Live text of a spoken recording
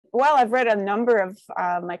Well, I've read a number of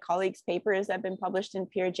my colleagues' papers that have been published in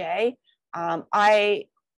PeerJ. I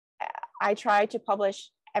try to publish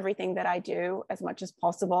everything that I do as much as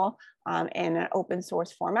possible in an open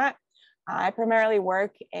source format. I primarily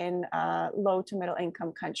work in low to middle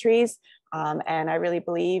income countries, and I really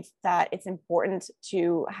believe that it's important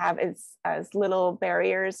to have as little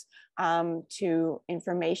barriers to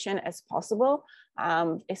information as possible,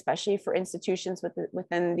 especially for institutions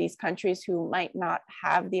within these countries who might not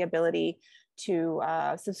have the ability to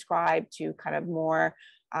subscribe to kind of more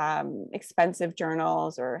expensive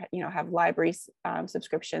journals, or have library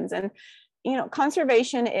subscriptions. And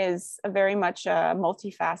conservation is a very much a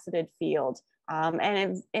multifaceted field,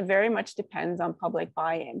 and it very much depends on public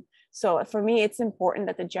buy-in. So for me, it's important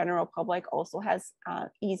that the general public also has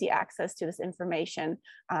easy access to this information,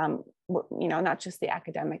 not just the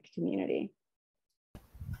academic community.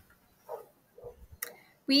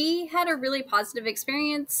 We had a really positive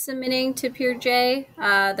experience submitting to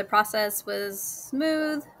PeerJ. The process was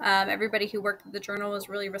smooth. Everybody who worked with the journal was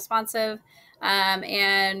really responsive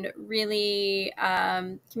and really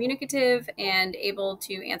communicative and able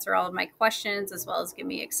to answer all of my questions, as well as give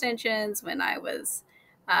me extensions when I was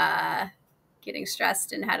getting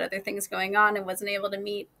stressed and had other things going on and wasn't able to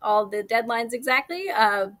meet all the deadlines exactly.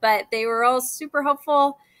 But they were all super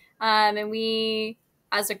helpful. And we,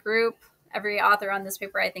 as a group, every author on this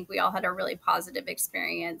paper, I think we all had a really positive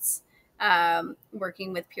experience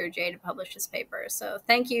working with PeerJ to publish this paper. So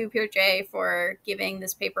thank you, PeerJ, for giving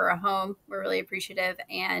this paper a home. We're really appreciative,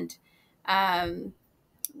 and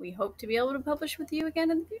we hope to be able to publish with you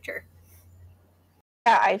again in the future.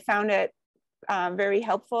 Yeah, I found it very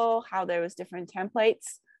helpful how there was different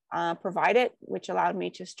templates provided, which allowed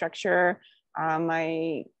me to structure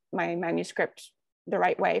my manuscript the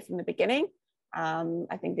right way from the beginning.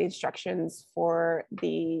 I think the instructions for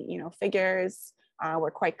the figures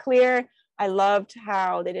were quite clear. I loved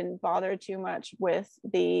how they didn't bother too much with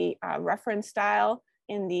the reference style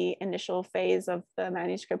in the initial phase of the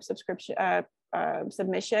manuscript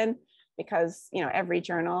submission, because every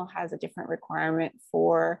journal has a different requirement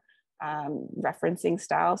for referencing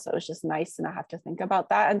style. So it was just nice to not have to think about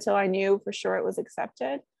that until I knew for sure it was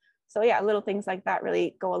accepted. So yeah, little things like that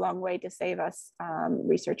really go a long way to save us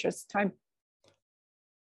researchers time.